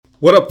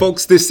What up,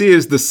 folks? This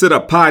is the Sit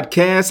Up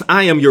Podcast.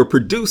 I am your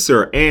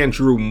producer,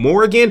 Andrew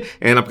Morgan,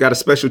 and I've got a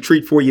special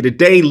treat for you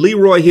today.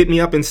 Leroy hit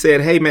me up and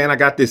said, hey, man, I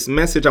got this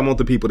message I want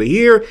the people to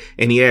hear,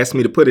 and he asked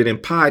me to put it in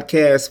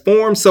podcast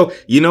form. So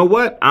you know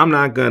what? I'm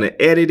not going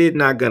to edit it,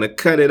 not going to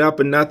cut it up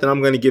or nothing. I'm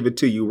going to give it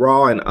to you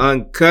raw and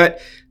uncut.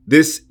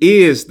 This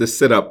is the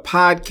Sit Up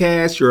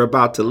Podcast. You're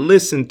about to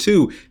listen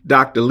to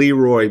Dr.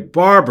 Leroy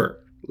Barber.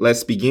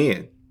 Let's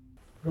begin.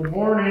 Good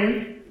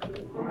morning.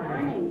 Good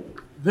morning.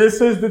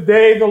 This is the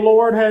day the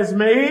Lord has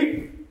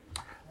made.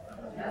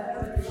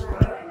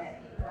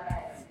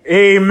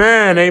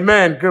 Amen.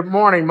 Amen. Good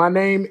morning. My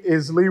name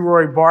is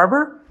Leroy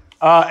Barber,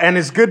 and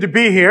it's good to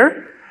be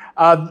here.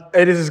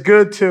 It is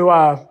good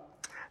to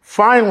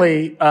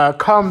finally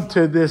come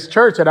to this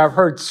church that I've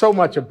heard so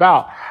much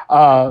about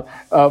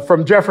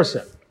from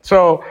Jefferson.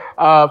 So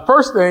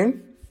first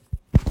thing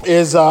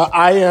is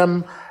I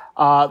am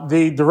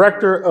the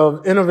Director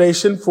of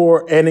Innovation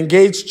for an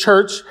Engaged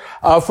Church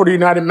for the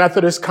United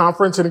Methodist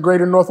Conference in the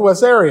Greater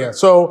Northwest area.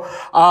 So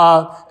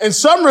in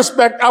some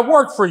respect, I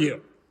work for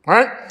you,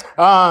 right?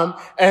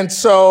 And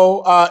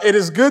so it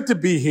is good to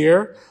be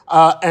here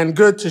and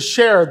good to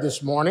share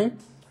this morning.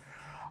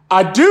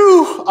 I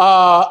do,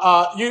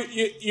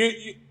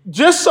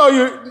 just so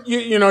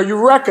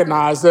you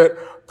recognize that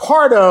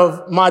part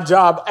of my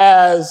job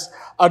as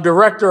a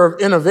Director of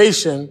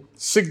Innovation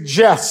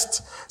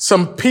suggests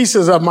some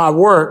pieces of my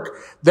work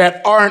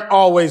that aren't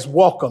always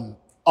welcome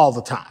all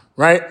the time,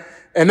 right?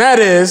 And that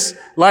is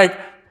like,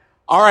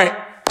 all right,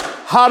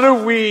 how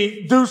do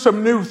we do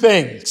some new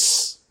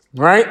things,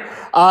 right?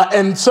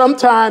 And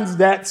sometimes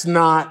that's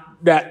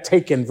not that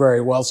taken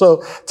very well.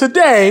 So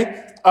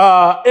today,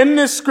 in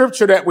this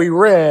scripture that we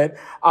read,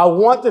 I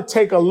want to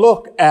take a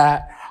look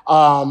at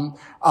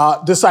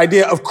this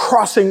idea of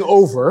crossing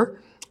over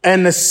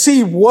and to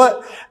see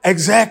what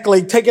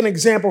exactly, take an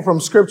example from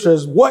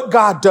scriptures, what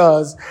God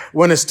does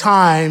when it's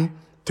time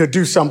to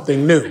do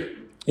something new.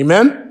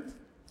 Amen?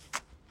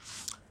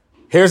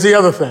 Here's the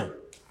other thing.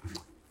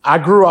 I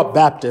grew up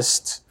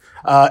Baptist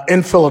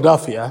in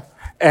Philadelphia,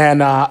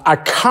 and I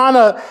kind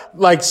of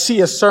like see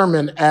a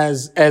sermon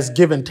as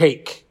give and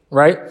take,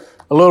 right?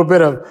 A little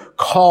bit of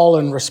call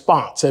and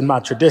response in my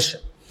tradition.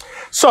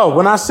 So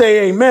when I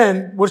say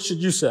amen, what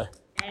should you say?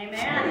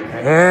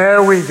 Amen.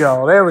 There we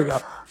go. There we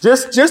go.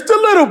 Just a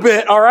little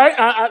bit, all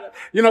right.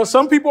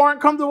 Some people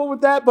aren't comfortable with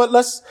that, but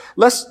let's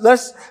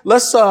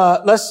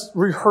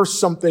rehearse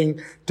something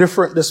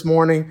different this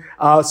morning.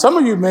 Some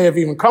of you may have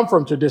even come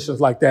from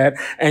traditions like that,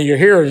 and you're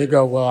here and you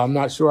go, "Well, I'm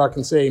not sure I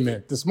can say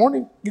amen." This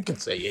morning, you can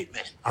say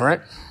amen, all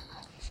right.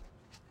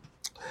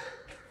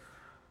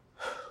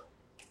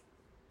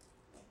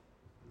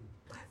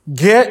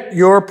 Get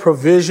your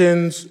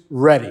provisions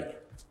ready.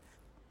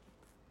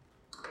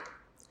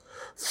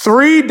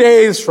 3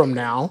 days from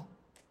now,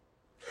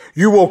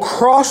 you will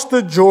cross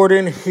the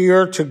Jordan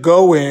here to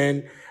go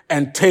in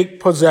and take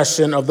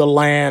possession of the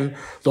land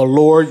the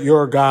Lord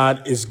your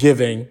God is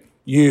giving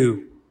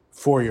you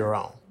for your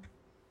own.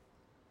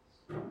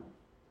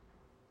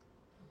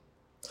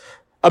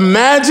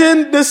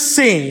 Imagine the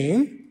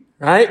scene,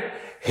 right?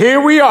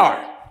 Here we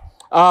are.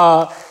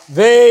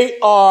 They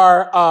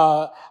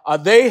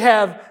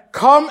have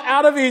come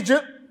out of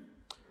Egypt.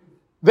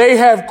 They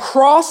have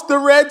crossed the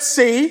Red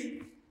Sea.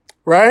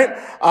 Right?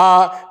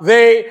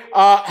 They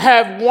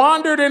have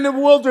wandered in the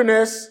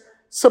wilderness.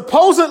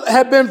 Supposedly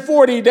had been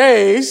 40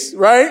 days,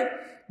 right?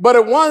 But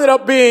it wound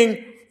up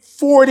being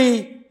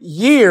 40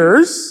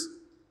 years,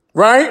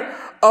 right?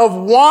 Of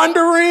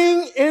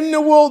wandering in the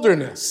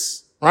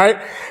wilderness,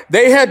 right?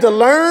 They had to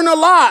learn a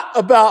lot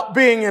about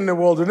being in the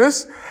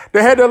wilderness.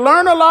 They had to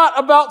learn a lot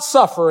about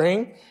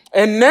suffering.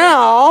 And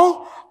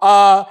now,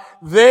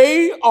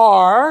 they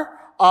are,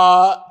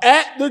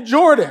 at the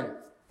Jordan.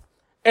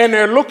 And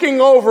they're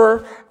looking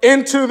over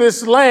into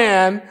this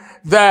land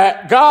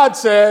that God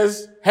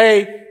says,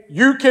 hey,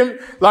 you can,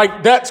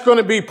 that's going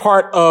to be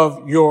part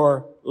of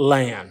your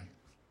land.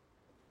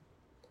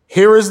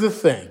 Here is the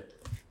thing.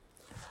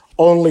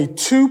 Only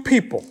two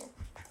people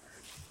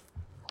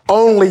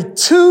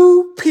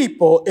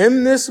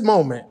in this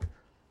moment,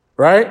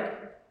 right,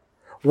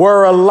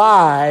 were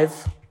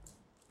alive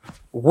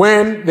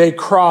when they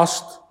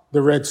crossed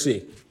the Red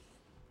Sea.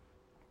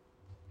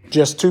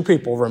 Just two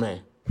people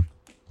remain.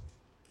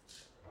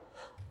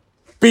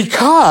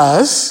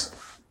 Because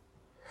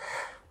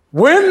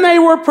when they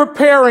were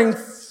preparing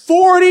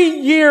 40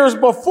 years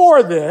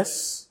before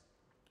this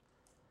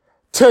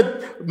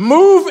to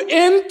move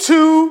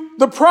into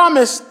the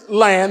promised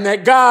land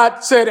that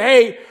God said,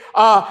 hey,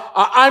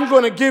 I'm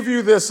going to give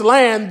you this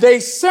land,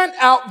 they sent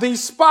out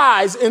these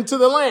spies into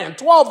the land,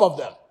 12 of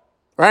them,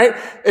 right?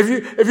 If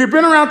you've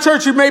been around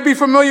church, you may be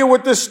familiar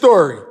with this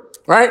story,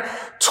 right?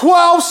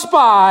 12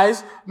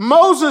 spies.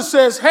 Moses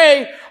says,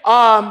 hey,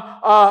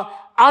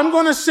 I'm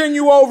going to send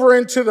you over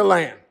into the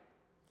land.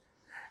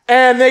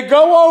 And they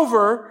go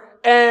over,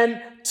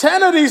 and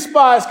 10 of these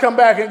spies come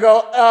back and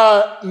go,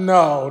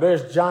 no,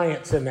 there's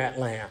giants in that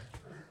land.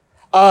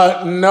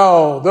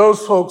 No,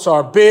 those folks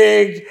are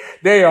big.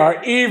 They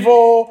are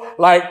evil.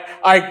 Like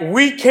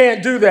we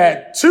can't do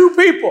that. Two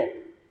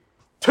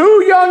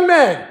young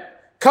men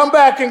come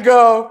back and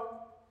go,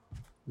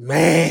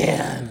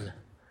 man,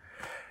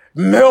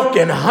 milk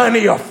and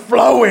honey are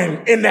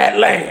flowing in that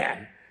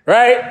land,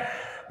 right?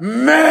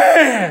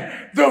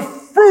 Man, the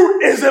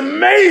fruit is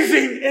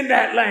amazing in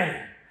that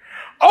land.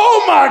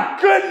 Oh my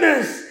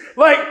goodness.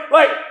 Like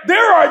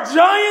there are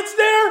giants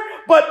there,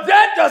 but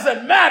that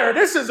doesn't matter.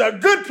 This is a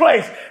good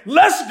place.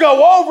 Let's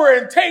go over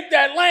and take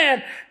that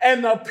land.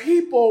 And the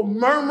people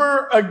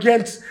murmur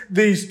against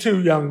these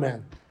two young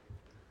men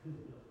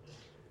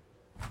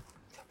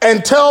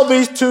and tell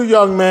these two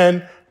young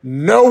men,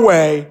 no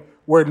way,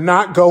 we're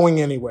not going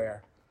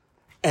anywhere.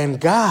 And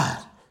God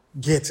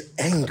gets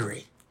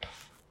angry,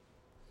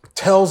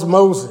 tells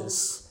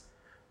Moses,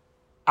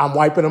 I'm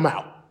wiping them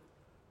out.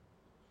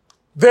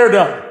 They're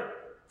done.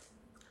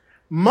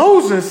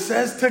 Moses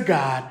says to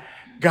God,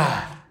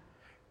 God,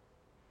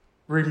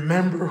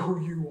 remember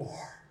who you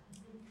are,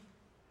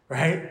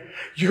 right?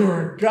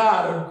 You're a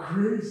God of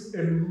grace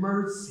and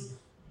mercy,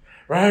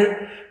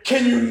 right?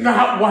 Can you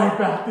not wipe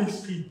out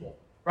these people,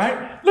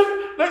 right? Look,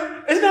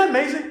 isn't that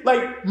amazing?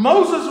 Like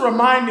Moses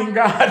reminding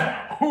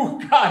God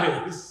who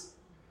God is.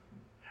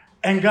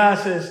 And God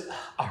says,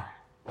 all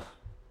right,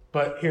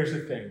 but here's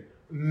the thing.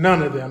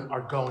 None of them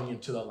are going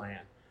into the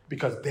land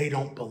because they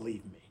don't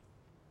believe me.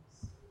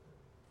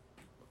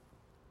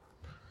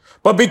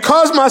 But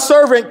because my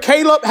servant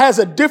Caleb has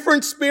a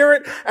different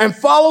spirit and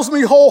follows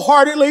me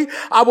wholeheartedly,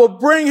 I will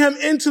bring him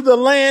into the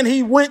land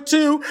he went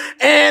to,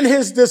 and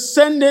his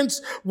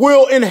descendants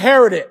will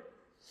inherit it.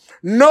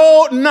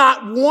 No,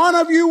 not one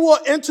of you will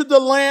enter the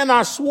land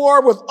I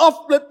swore with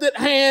uplifted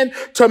hand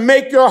to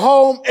make your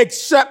home,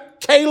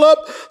 except Caleb,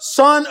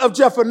 son of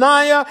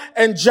Jephunneh,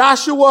 and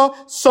Joshua,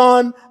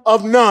 son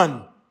of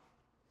Nun.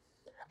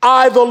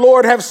 I, the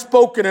Lord, have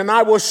spoken, and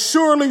I will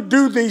surely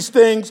do these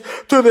things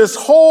to this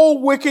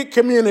whole wicked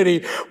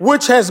community,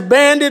 which has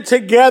banded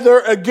together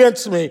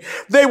against me.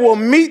 They will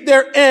meet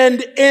their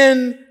end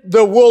in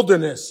the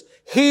wilderness.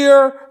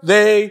 Here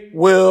they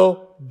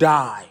will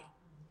die.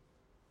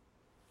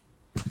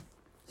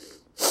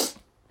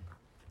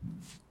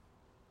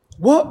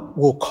 What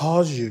will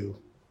cause you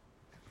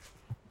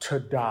to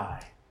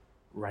die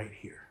right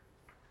here?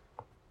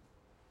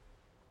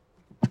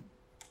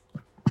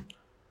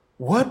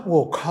 What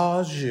will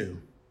cause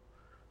you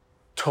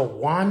to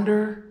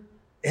wander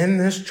in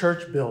this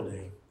church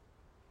building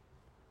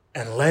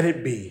and let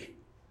it be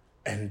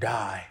and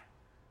die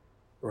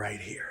right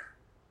here?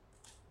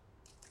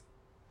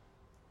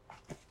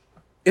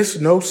 It's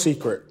no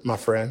secret, my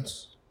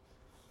friends.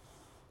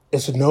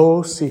 It's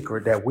no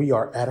secret that we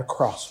are at a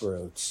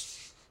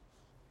crossroads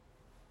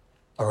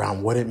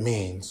around what it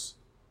means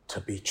to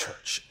be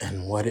church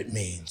and what it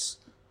means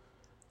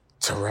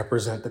to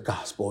represent the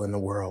gospel in the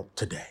world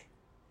today.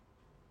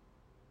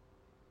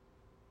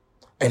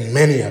 And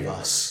many of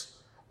us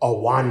are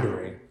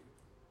wandering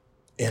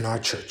in our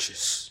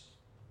churches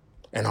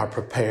and are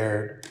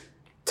prepared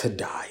to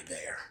die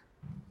there.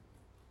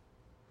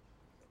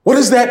 What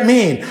does that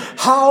mean?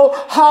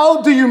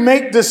 How do you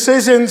make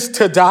decisions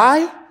to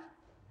die?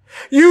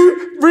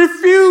 You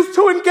refuse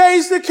to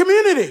engage the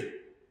community.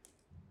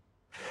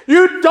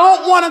 You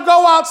don't want to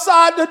go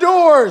outside the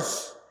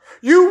doors.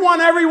 You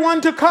want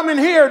everyone to come in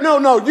here.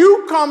 No,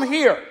 you come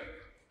here.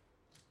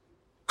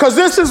 Because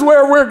this is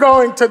where we're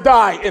going to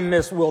die in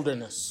this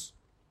wilderness.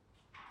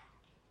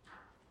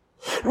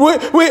 We're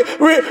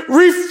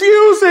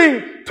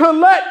refusing to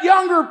let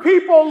younger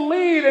people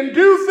lead and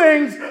do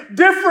things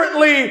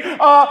differently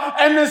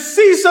and to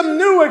see some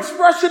new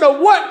expression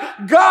of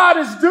what God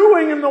is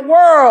doing in the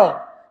world.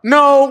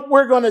 No,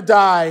 we're going to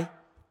die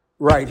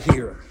right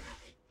here.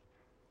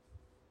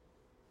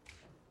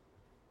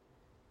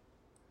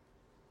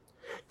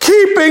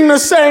 Keeping the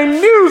same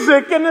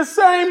music and the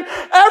same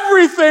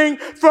everything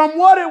from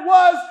what it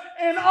was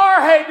in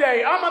our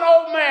heyday. I'm an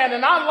old man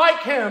and I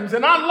like hymns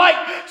and I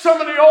like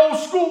some of the old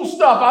school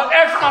stuff. I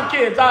ask my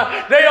kids,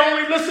 they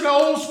only listen to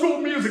old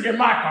school music in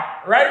my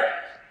car, right?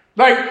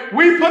 Like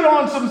we put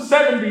on some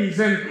 70s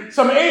and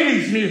some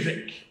 80s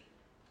music.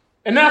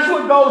 And that's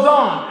what goes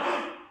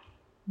on.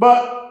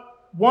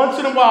 But once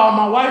in a while,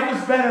 my wife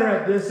is better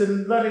at this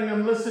and letting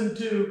them listen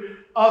to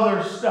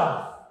other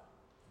stuff.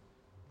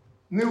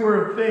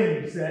 Newer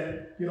things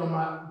that,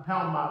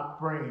 pound my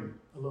brain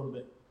a little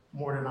bit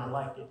more than I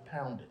like it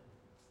pounded.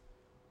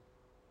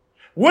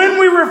 When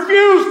we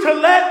refuse to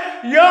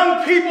let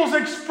young people's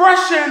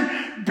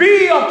expression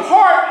be a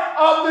part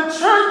of the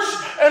church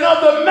and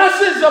of the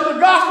message of the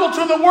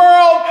gospel to the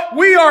world,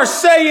 we are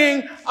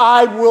saying,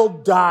 I will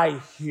die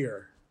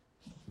here.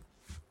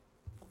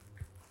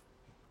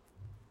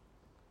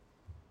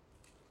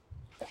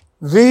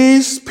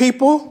 These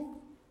people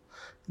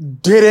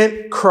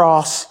didn't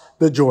cross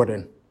the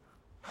Jordan.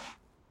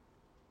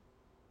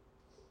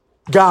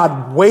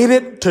 God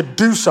waited to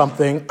do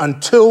something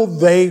until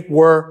they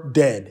were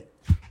dead.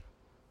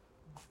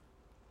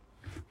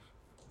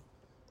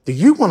 Do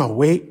you want to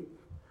wait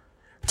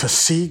to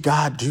see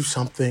God do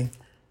something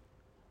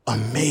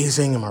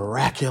amazing and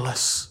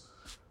miraculous.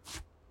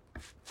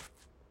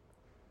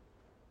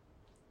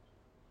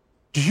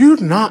 Do you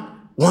not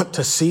want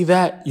to see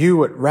that? You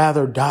would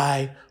rather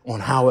die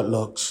on how it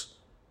looks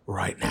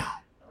right now.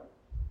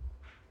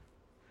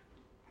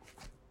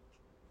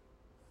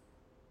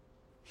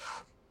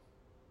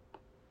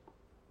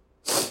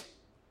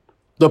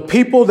 The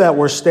people that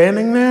were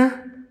standing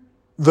there,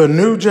 the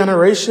new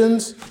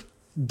generations,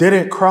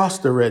 didn't cross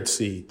the Red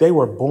Sea. They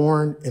were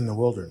born in the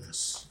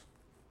wilderness.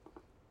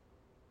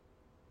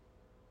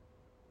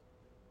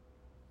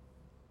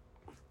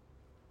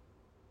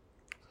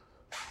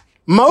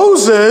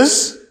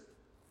 Moses,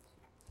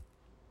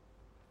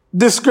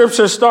 this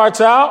scripture starts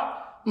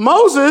out,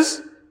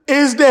 Moses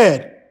is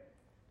dead.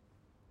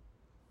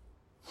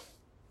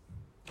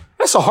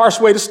 That's a harsh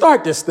way to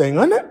start this thing,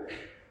 isn't it?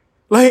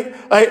 Like,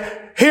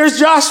 here's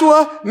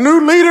Joshua,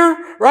 new leader,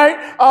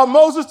 right?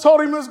 Moses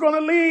told him he was going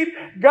to lead.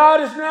 God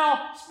is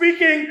now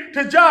speaking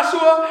to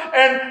Joshua.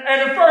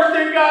 And the first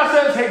thing God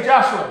says, hey,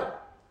 Joshua,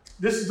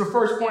 this is the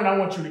first point I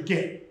want you to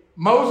get.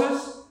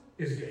 Moses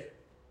is dead.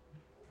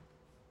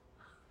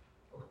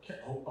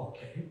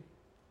 Okay.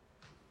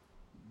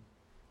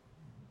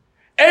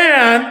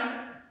 And,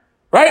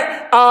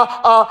 right,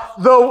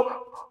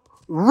 the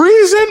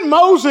reason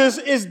Moses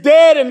is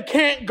dead and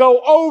can't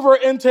go over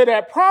into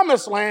that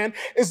promised land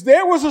is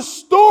there was a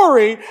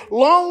story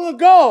long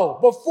ago,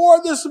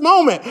 before this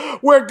moment,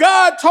 where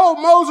God told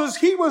Moses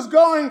he was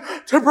going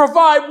to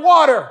provide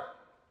water.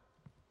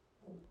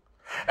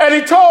 And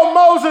he told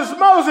Moses,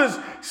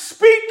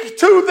 speak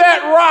to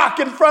that rock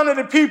in front of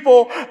the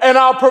people and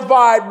I'll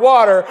provide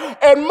water.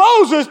 And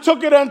Moses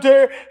took it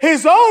under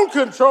his own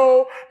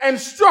control and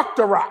struck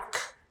the rock.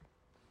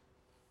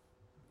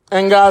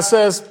 And God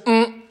says,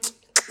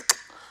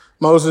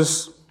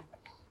 Moses,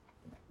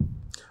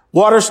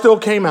 water still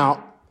came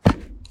out,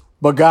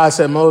 but God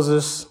said,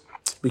 Moses,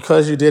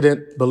 because you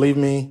didn't believe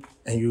me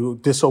and you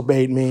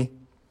disobeyed me,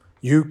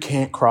 you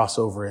can't cross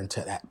over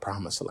into that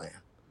promised land.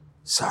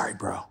 Sorry,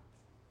 bro.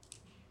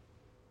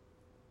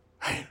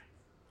 Right.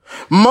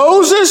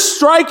 Moses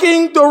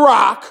striking the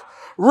rock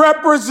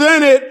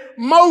represented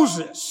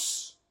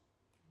Moses.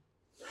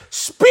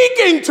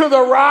 Speaking to the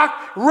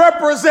rock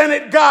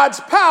represented God's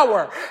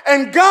power.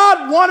 And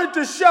God wanted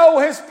to show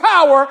his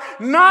power,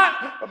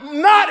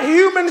 not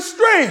human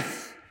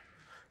strength.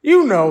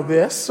 You know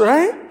this,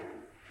 right?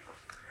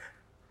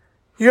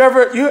 You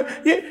ever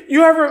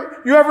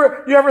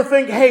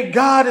think, hey,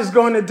 God is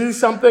going to do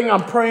something.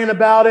 I'm praying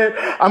about it.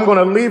 I'm going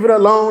to leave it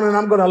alone and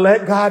I'm going to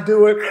let God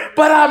do it.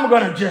 But I'm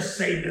going to just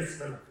say this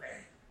little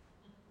thing.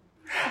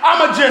 I'm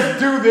going to just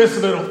do this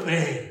little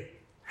thing.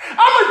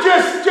 I'm going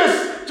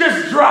to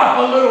just drop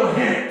a little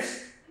hint.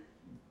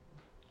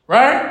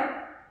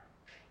 Right?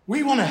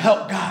 We want to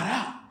help God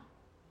out.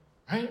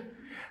 Right?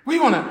 We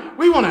want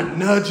to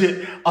nudge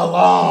it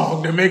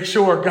along to make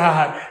sure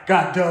God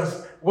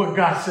does what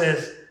God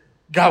says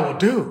God will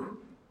do.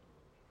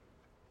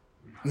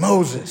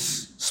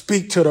 Moses,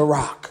 speak to the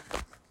rock.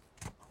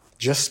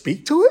 Just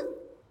speak to it?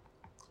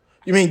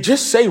 You mean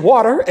just say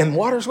water and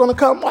water's going to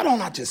come? Why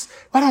don't I just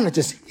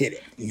hit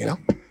it, you know?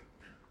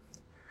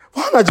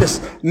 Why don't I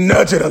just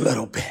nudge it a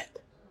little bit?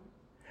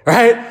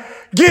 Right?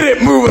 Get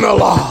it moving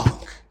along.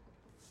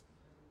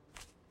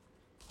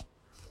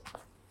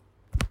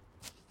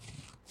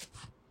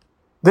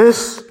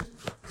 This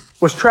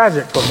was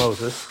tragic for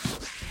Moses.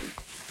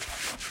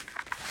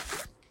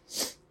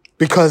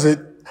 Because the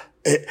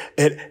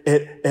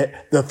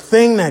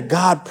thing that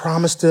God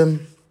promised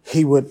him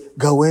he would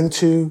go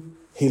into,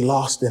 he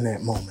lost in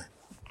that moment.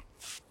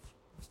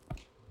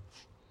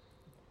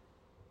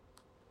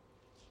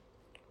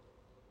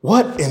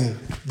 What in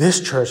this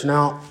church?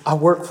 Now, I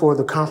work for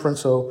the conference,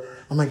 so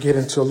I'm going to get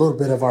into a little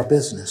bit of our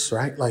business,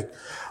 right? Like,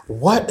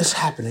 what is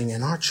happening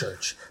in our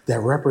church that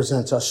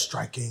represents us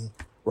striking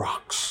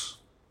rocks?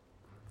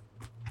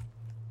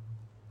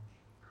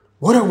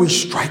 What are we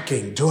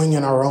striking, doing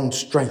in our own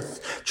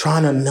strength,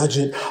 trying to nudge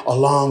it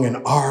along in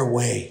our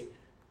way,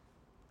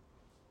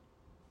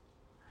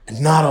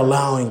 and not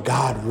allowing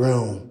God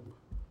room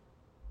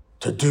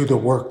to do the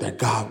work that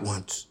God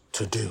wants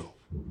to do?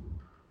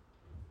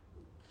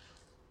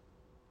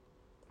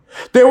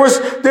 There was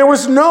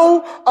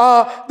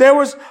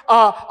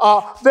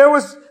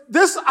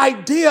this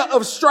idea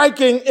of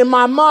striking in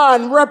my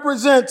mind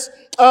represents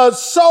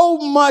so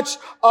much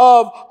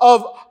of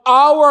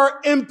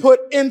our input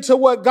into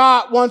what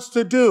God wants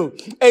to do.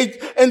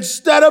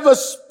 Instead of a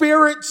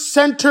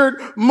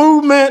spirit-centered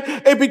movement,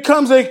 it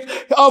becomes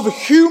of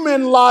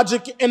human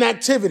logic and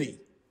activity.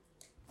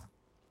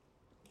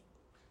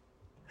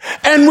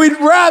 And we'd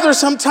rather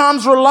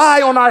sometimes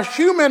rely on our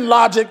human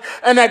logic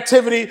and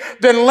activity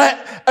than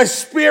let a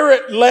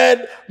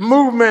spirit-led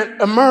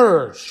movement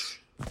emerge.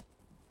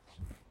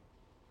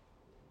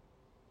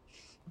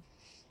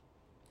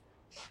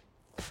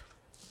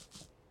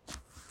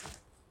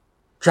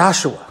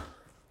 Joshua,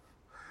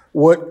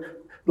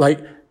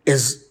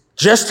 is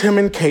just him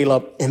and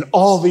Caleb and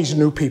all these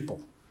new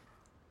people.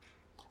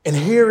 And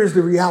here is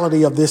the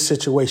reality of this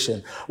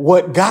situation.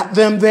 What got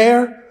them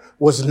there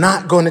was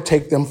not going to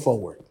take them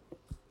forward.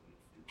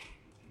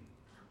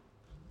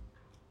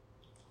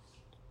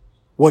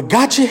 What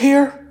got you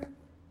here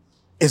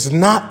is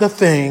not the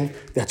thing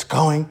that's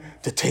going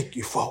to take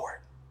you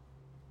forward.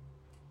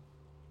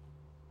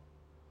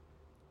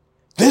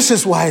 This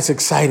is why it's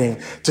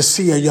exciting to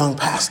see a young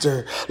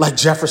pastor like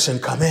Jefferson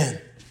come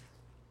in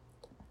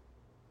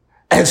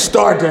and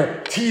start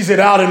to tease it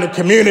out in the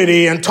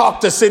community and talk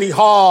to City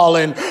Hall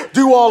and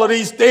do all of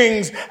these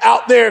things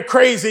out there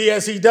crazy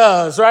as he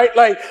does, right?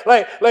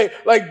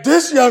 Like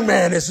this young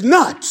man is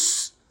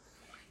nuts.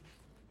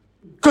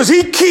 Because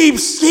he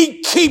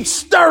keeps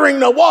stirring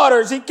the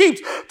waters. He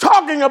keeps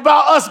talking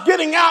about us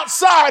getting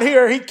outside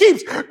here. He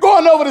keeps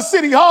going over to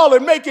City Hall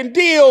and making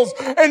deals.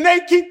 And they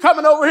keep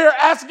coming over here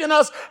asking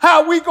us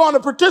how we going to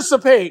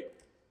participate.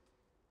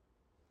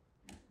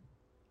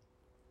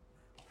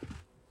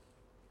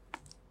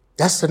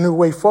 That's the new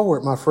way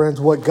forward, my friends.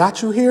 What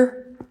got you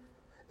here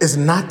is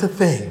not the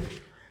thing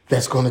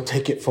that's going to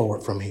take it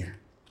forward from here.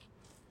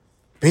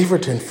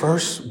 Beaverton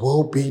First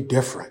will be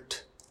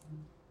different.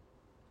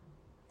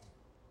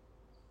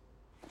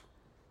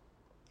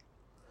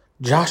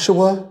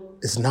 Joshua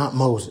is not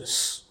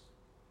Moses.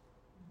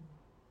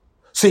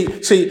 See,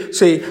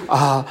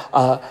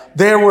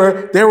 there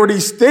were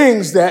these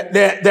things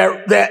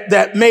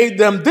that made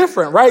them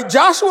different, right?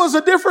 Joshua's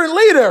a different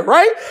leader,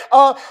 right?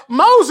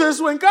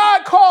 Moses, when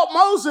God called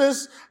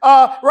Moses,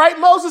 right?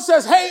 Moses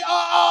says, hey,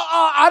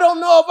 I don't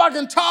know if I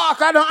can talk.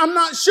 I'm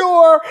not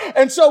sure.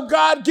 And so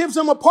God gives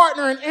him a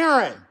partner in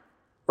Aaron,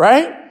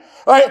 right?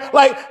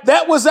 Like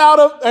that was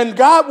and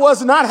God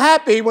was not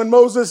happy when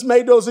Moses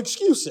made those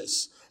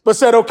excuses. But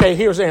said, okay,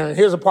 here's Aaron.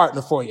 Here's a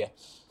partner for you.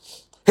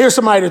 Here's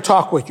somebody to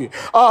talk with you.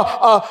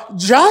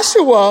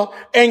 Joshua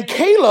and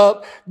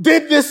Caleb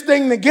did this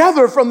thing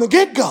together from the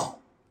get-go.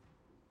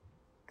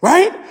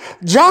 Right?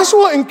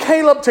 Joshua and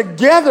Caleb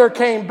together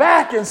came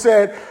back and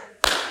said,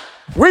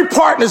 we're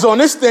partners on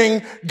this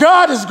thing.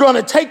 God is going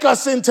to take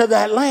us into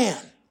that land.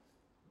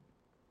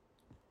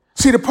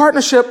 See, the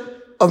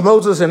partnership of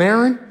Moses and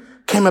Aaron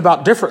came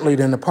about differently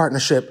than the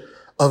partnership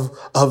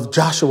of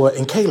Joshua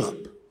and Caleb.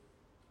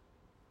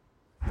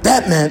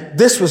 That meant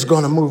this was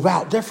going to move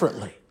out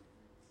differently.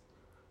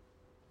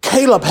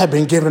 Caleb had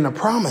been given a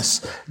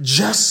promise,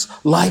 just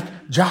like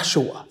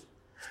Joshua.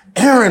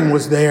 Aaron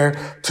was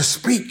there to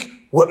speak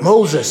what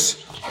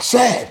Moses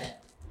said.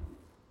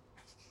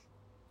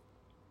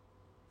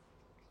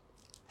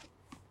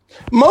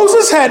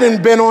 Moses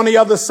hadn't been on the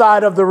other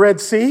side of the Red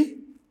Sea.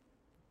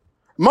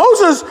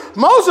 Moses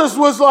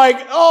was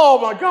like, oh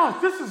my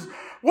gosh, this is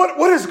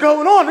what is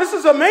going on? This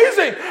is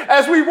amazing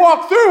as we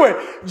walk through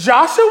it.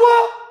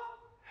 Joshua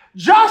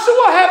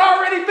had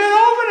already been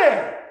over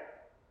there.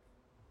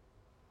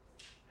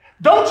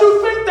 Don't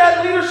you think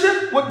that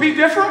leadership would be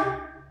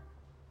different?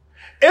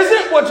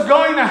 Isn't what's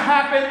going to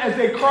happen as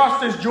they cross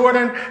this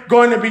Jordan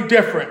going to be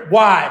different?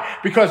 Why?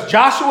 Because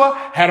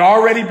Joshua had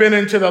already been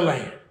into the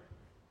land.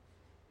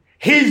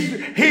 He's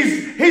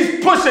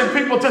pushing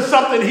people to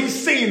something he's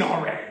seen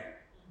already.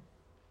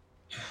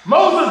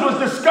 Moses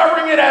was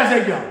discovering it as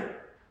they go.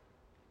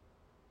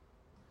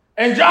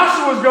 And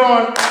Joshua's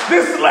going,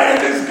 this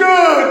land is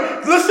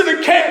good. Listen to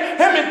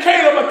him and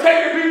Caleb are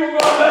taking people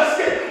going,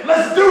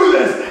 let's do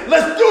this.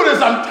 Let's do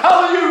this. I'm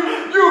telling you,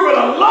 you're going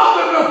to love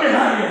the milk and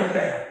honey over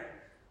there.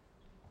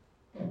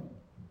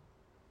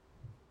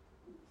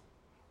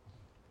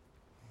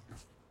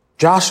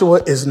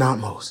 Joshua is not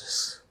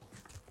Moses.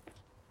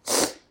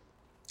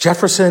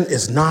 Jefferson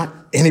is not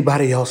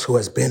anybody else who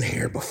has been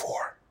here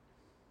before.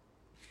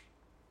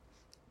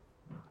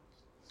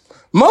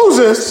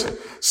 Moses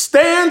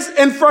stands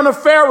in front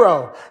of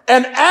Pharaoh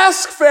and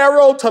asks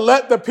Pharaoh to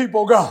let the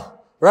people go,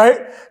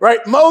 right?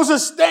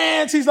 Moses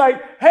stands. He's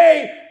like,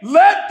 hey,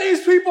 let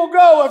these people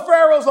go. And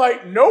Pharaoh's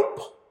like,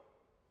 nope.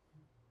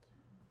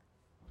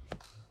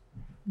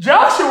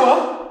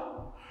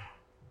 Joshua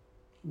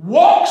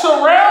walks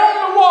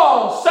around the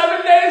wall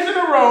 7 days in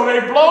a row. They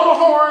blow the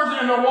horns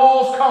and the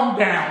walls come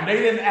down. They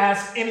didn't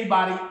ask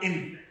anybody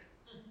anything.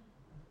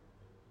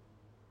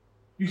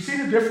 You see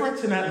the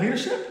difference in that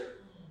leadership?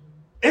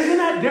 Isn't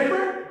that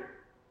different?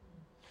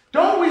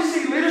 Don't we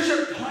see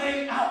leadership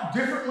playing out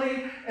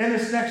differently in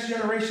this next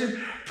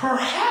generation?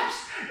 Perhaps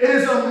it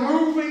is a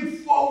moving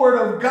forward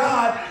of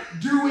God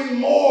doing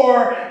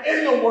more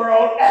in the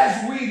world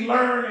as we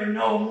learn and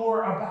know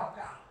more about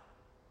God.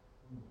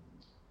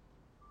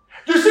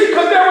 You see,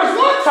 because there was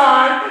one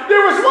time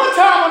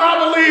when I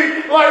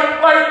believed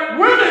like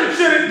women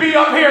shouldn't be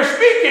up here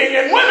speaking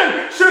and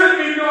women shouldn't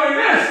be doing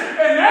this.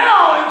 And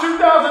now in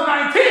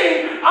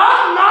 2019,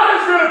 I'm not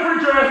as good a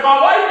preacher as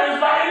my wife is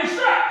by any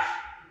stretch.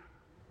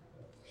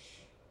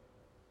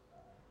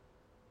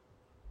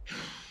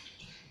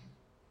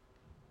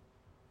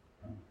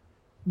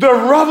 The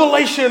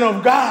revelation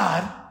of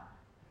God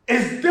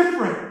is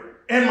different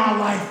in my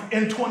life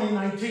in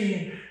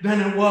 2019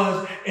 than it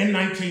was in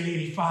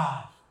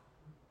 1985.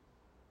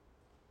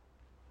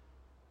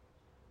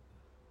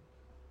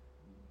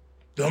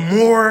 The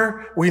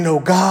more we know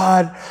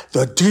God,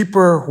 the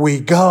deeper we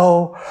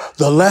go,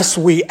 the less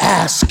we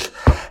ask,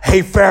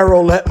 hey,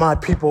 Pharaoh, let my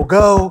people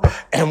go.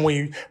 And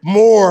we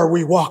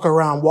walk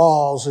around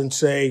walls and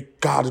say,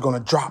 God is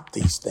going to drop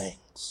these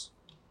things.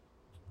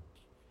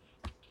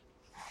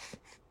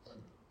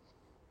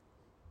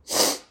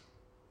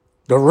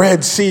 The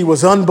Red Sea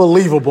was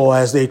unbelievable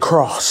as they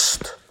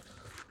crossed.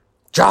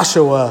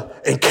 Joshua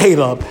and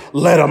Caleb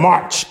led a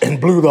march and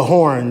blew the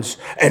horns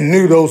and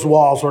knew those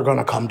walls were going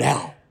to come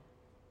down.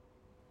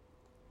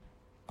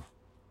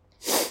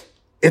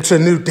 It's a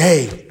new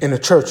day in the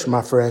church,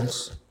 my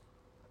friends.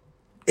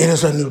 It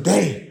is a new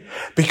day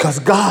because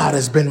God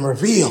has been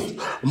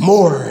revealed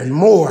more and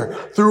more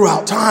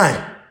throughout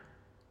time.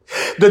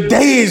 The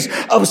days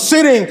of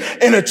sitting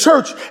in a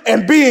church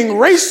and being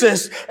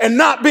racist and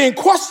not being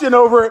questioned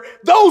over it,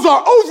 those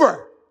are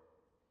over.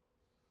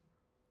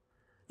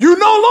 You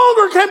no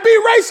longer can be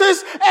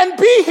racist and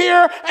be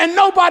here and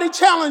nobody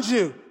challenge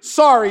you.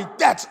 Sorry,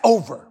 that's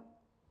over.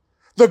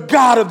 The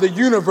God of the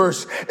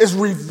universe has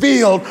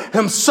revealed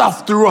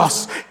himself through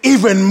us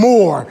even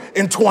more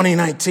in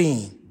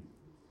 2019.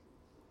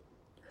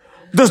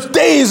 The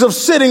days of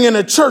sitting in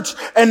a church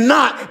and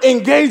not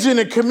engaging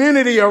the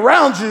community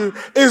around you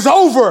is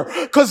over.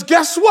 Because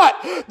guess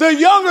what? The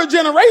younger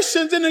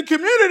generations in the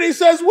community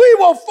says we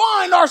will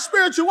find our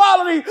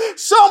spirituality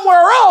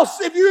somewhere else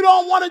if you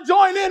don't want to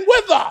join in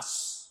with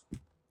us.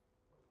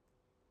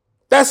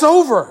 That's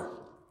over.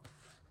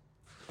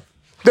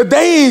 The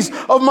days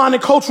of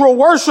monocultural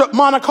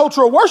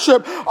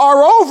worship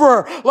are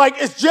over.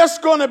 Like it's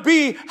just going to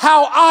be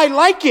how I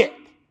like it.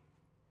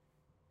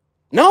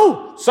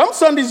 No, some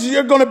Sundays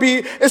it's going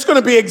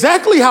to be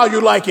exactly how you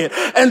like it.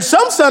 And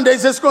some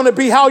Sundays it's going to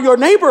be how your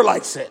neighbor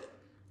likes it.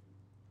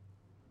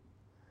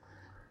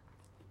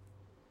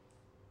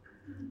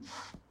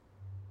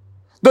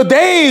 The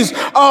days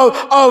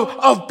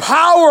of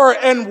power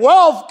and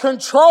wealth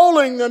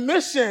controlling the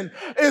mission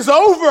is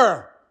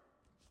over.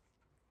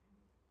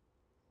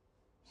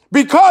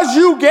 Because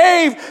you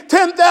gave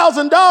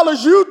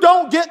 $10,000, you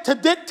don't get to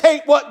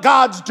dictate what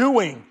God's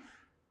doing.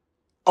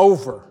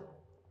 Over.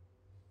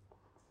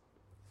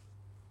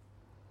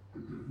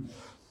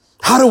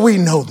 How do we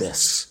know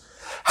this?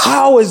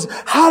 How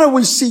do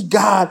we see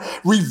God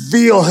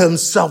reveal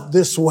himself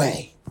this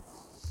way?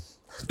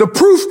 The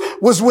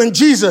proof was when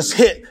Jesus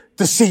hit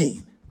the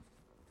scene.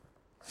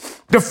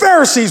 The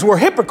Pharisees were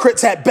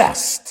hypocrites at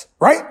best,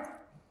 right?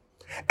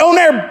 On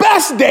their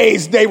best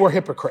days, they were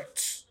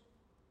hypocrites.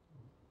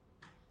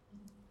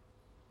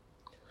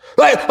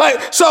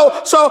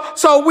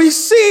 So we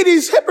see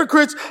these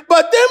hypocrites,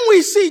 but then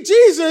we see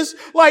Jesus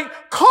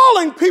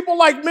calling people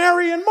like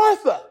Mary and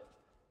Martha.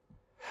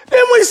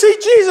 Then we see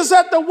Jesus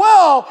at the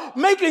well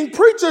making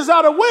preachers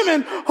out of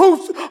women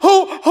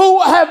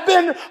who have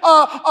been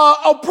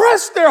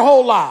oppressed their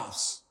whole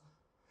lives.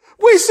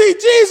 We see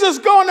Jesus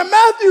going to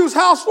Matthew's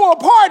house for a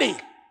party.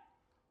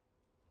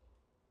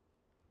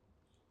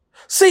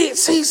 See,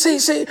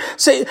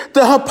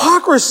 the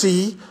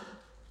hypocrisy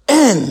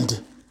ended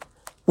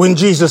when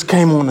Jesus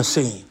came on the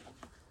scene.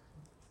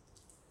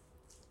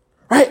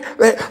 Right?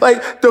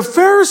 Like the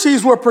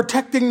Pharisees were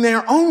protecting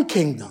their own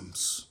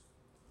kingdoms.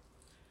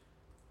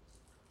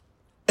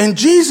 And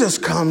Jesus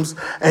comes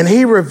and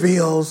he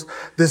reveals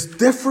this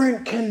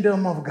different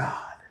kingdom of God.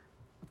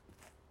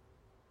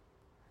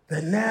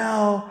 That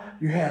now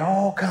you had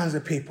all kinds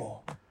of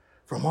people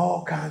from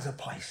all kinds of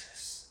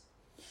places.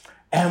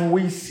 And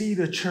we see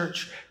the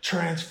church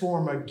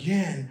transform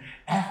again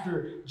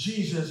after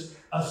Jesus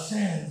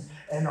ascends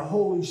and the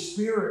Holy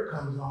Spirit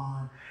comes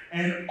on.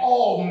 And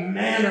all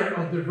manner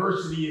of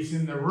diversity is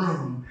in the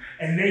room.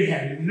 And they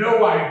had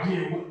no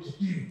idea what to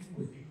do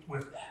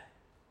with that.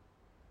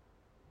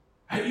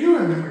 You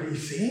remember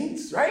these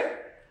scenes, right?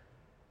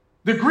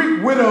 The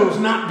Greek widows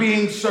not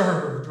being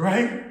served,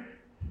 right?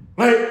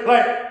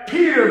 Like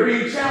Peter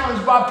being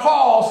challenged by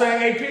Paul saying,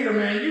 hey, Peter,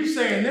 man, you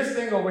saying this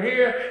thing over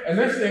here and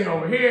this thing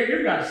over here.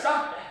 You got to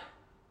stop that.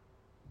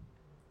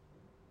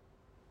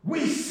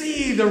 We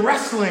see the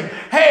wrestling.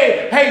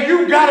 Hey,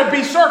 you got to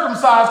be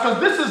circumcised because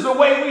this is the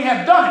way we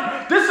have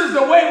done it. This is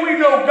the way we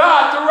know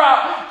God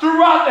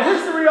throughout the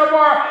history of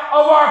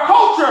our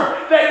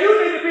culture, that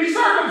you need to be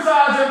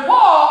circumcised. And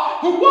Paul,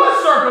 who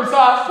was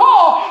circumcised,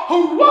 Paul,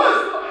 who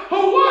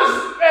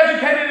was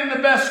educated in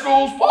the best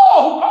schools,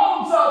 Paul, who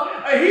called himself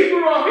a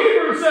Hebrew on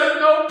Hebrew, said,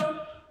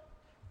 no.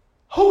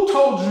 Who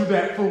told you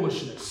that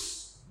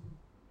foolishness?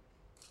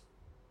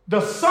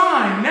 The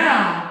sign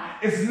now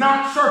is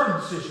not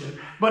circumcision,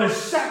 but a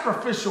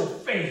sacrificial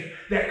faith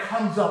that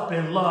comes up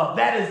in love.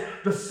 That is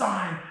the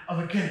sign of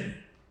the kingdom.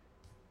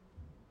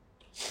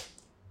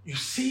 You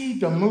see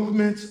the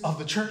movements of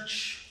the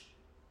church?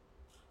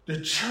 The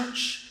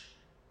church,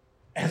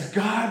 as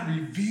God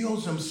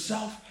reveals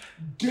himself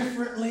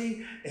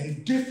differently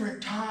in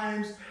different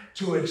times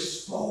to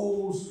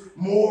expose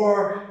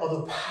more of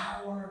the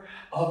power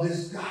of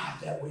this God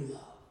that we love.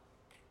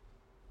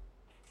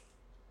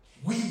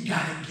 We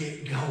got to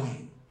get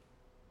going.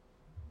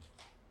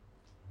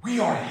 We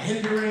are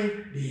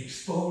hindering the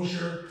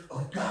exposure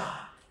of God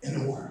in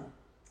the world.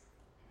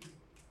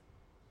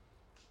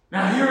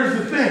 Now, here's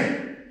the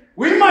thing.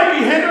 We might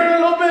be hindering a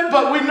little bit,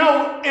 but we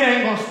know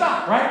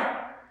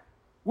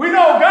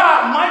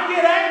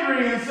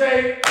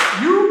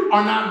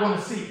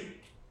to see it.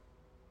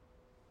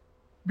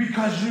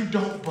 Because you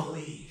don't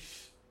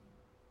believe.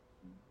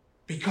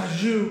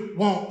 Because you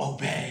won't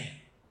obey.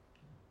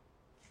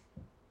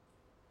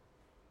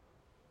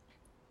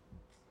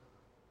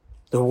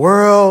 The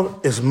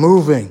world is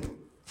moving,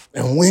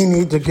 and we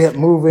need to get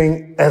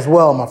moving as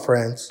well, my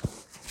friends.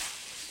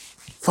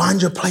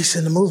 Find your place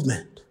in the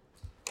movement.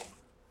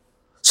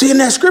 See, in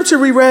that scripture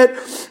we read,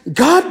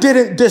 God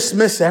didn't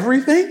dismiss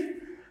everything.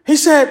 He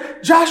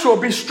said, Joshua,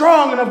 be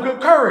strong and of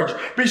good courage.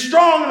 Be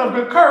strong and of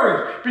good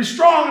courage. Be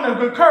strong and of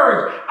good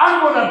courage.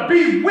 I'm going to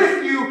be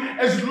with you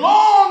as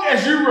long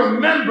as you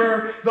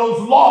remember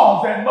those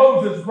laws that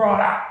Moses brought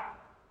out.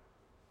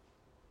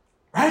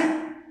 Right?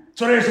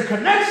 So there's a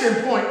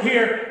connection point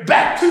here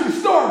back to the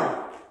story.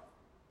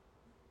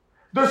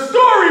 The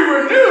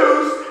story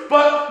renews,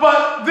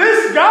 but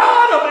this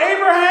God of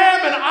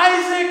Abraham and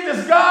Isaac,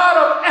 this God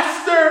of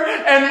Esther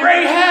and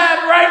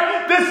Rahab,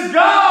 right? This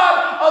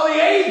God of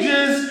the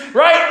ages,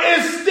 right,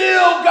 is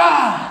still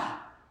God.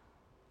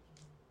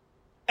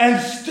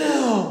 And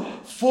still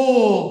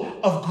full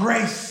of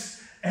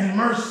grace and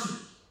mercy.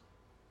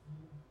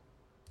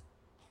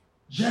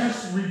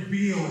 Just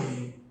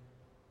revealing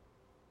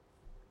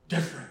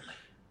differently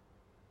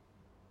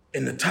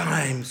in the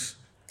times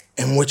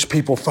in which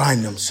people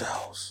find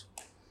themselves.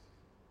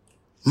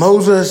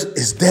 Moses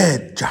is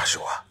dead,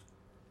 Joshua,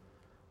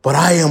 but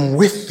I am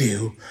with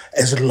you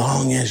as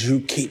long as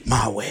you keep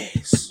my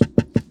ways.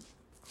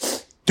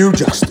 Do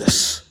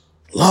justice,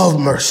 love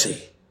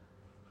mercy,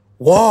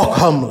 walk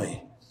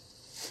humbly.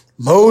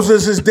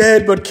 Moses is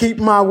dead, but keep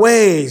my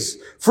ways.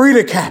 Free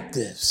the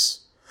captives.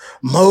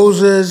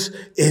 Moses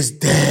is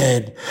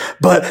dead,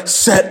 but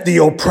set the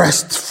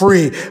oppressed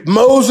free.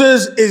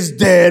 Moses is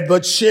dead,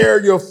 but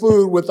share your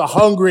food with the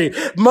hungry.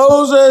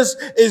 Moses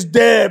is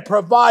dead,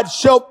 provide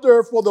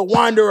shelter for the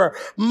wanderer.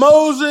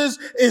 Moses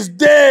is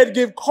dead,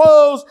 give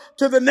clothes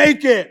to the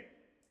naked.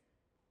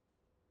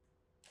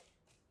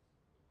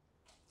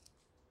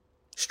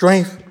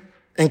 Strength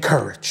and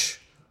courage.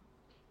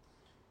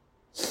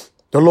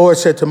 The Lord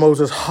said to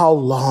Moses, how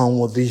long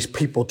will these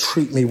people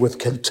treat me with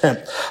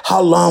contempt?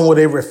 How long will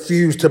they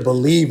refuse to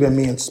believe in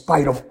me in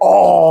spite of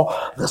all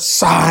the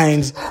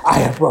signs I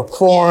have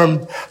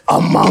performed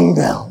among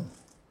them?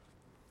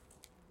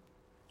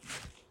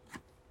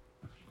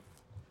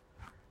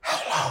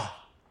 How long?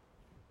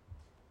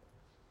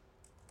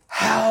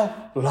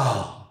 How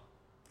long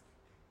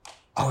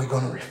are we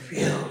going to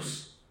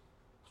refuse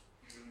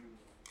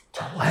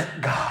to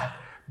let God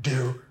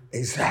do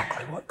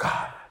exactly what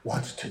God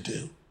wants to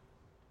do?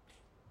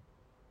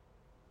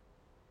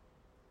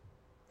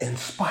 In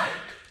spite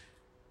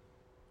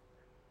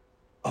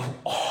of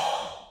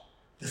all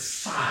the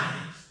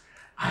signs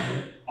I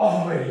have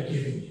already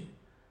given you,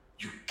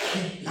 you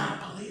keep not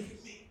believing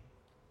me.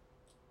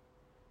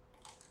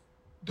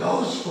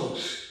 Those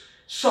folks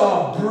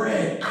saw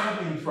bread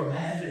coming from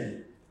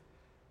heaven.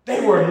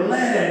 They were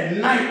led at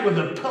night with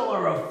a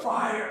pillar of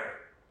fire.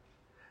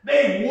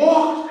 They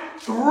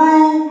walked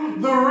through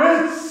the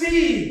Red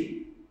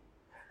Sea,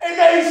 and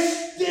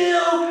they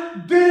still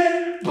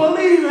didn't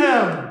believe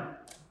him.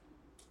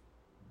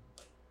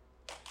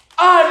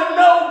 I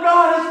know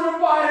God has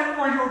provided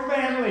for your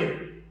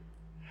family.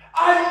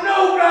 I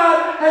know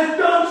God has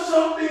done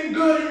something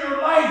good in your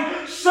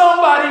life.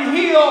 Somebody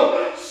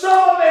healed.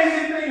 Some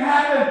amazing thing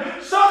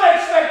happened. Some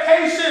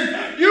expectation.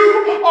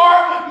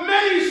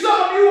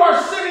 Some of you are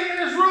sitting in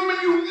this room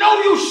and you know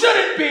you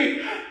shouldn't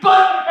be.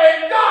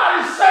 And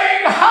God is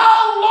saying,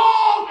 how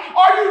long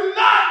are you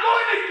not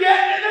going to get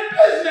in the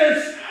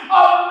business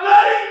of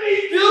letting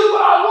me do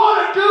what I want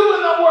to do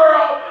in the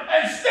world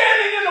and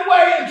standing in the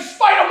way in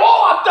spite of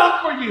all I've done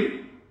for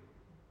you?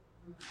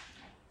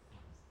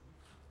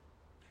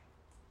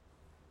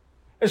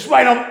 In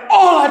spite of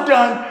all I've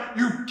done,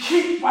 you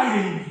keep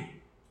fighting me.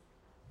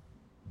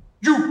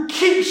 You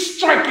keep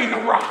striking the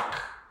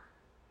rock.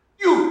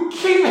 You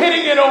keep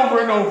hitting it over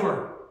and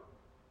over.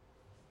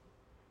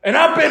 And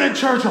I've been in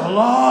church a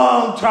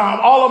long time,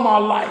 all of my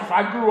life.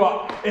 I grew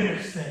up in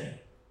this thing.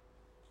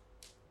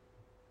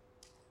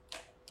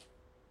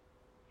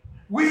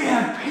 We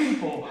have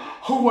people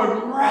who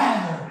would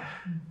rather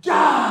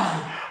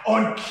die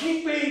on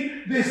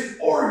keeping this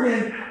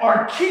organ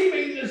or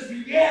keeping this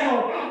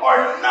piano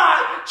or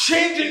not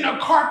changing the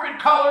carpet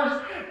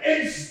colors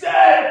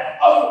instead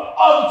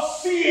of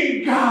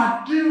seeing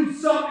God do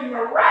something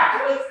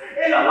miraculous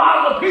in a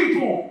lot of the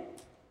people.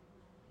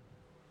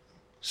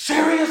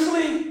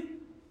 Seriously?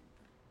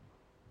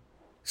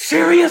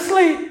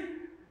 Seriously?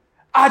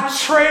 I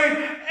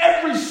trade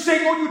every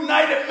single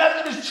United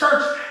Methodist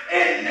church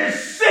in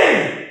this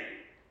city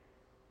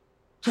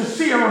to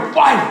see a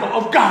revival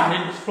of God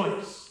in this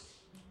place.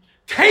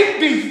 Take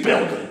these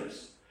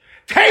buildings,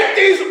 take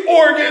these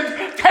organs,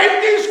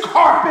 take these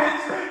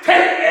carpets,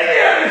 take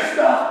any of this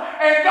stuff,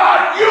 and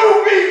God,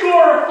 you be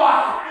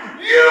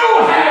glorified.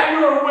 You have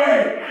your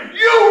way.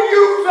 You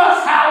use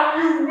us how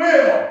you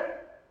will.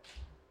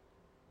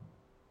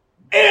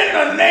 In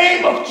the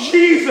name of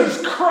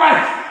Jesus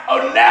Christ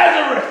of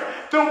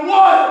Nazareth, the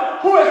one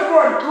who has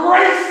brought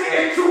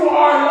grace into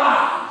our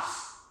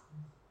lives.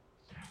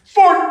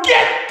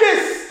 Forget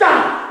this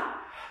stuff.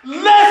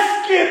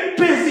 Let's get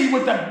busy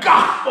with the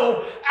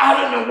gospel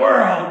out in the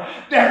world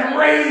that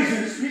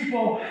raises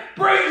people,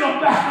 brings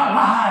them back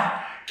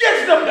alive,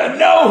 gets them to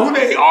know who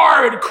they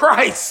are in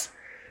Christ.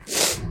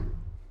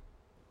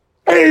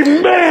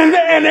 Amen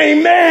and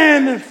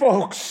amen,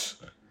 folks.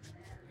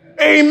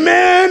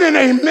 Amen and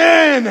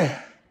amen.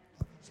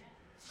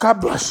 God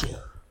bless you.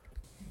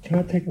 Can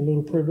I take a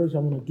little privilege?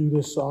 I'm going to do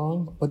this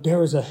song, but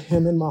there is a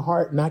hymn in my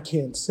heart and I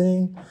can't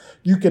sing.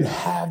 You can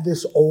have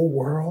this old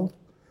world,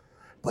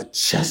 but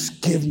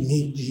just give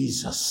me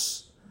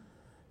Jesus.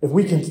 If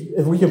we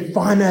can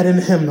find that in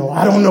the hymnal,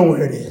 I don't know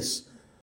where it is.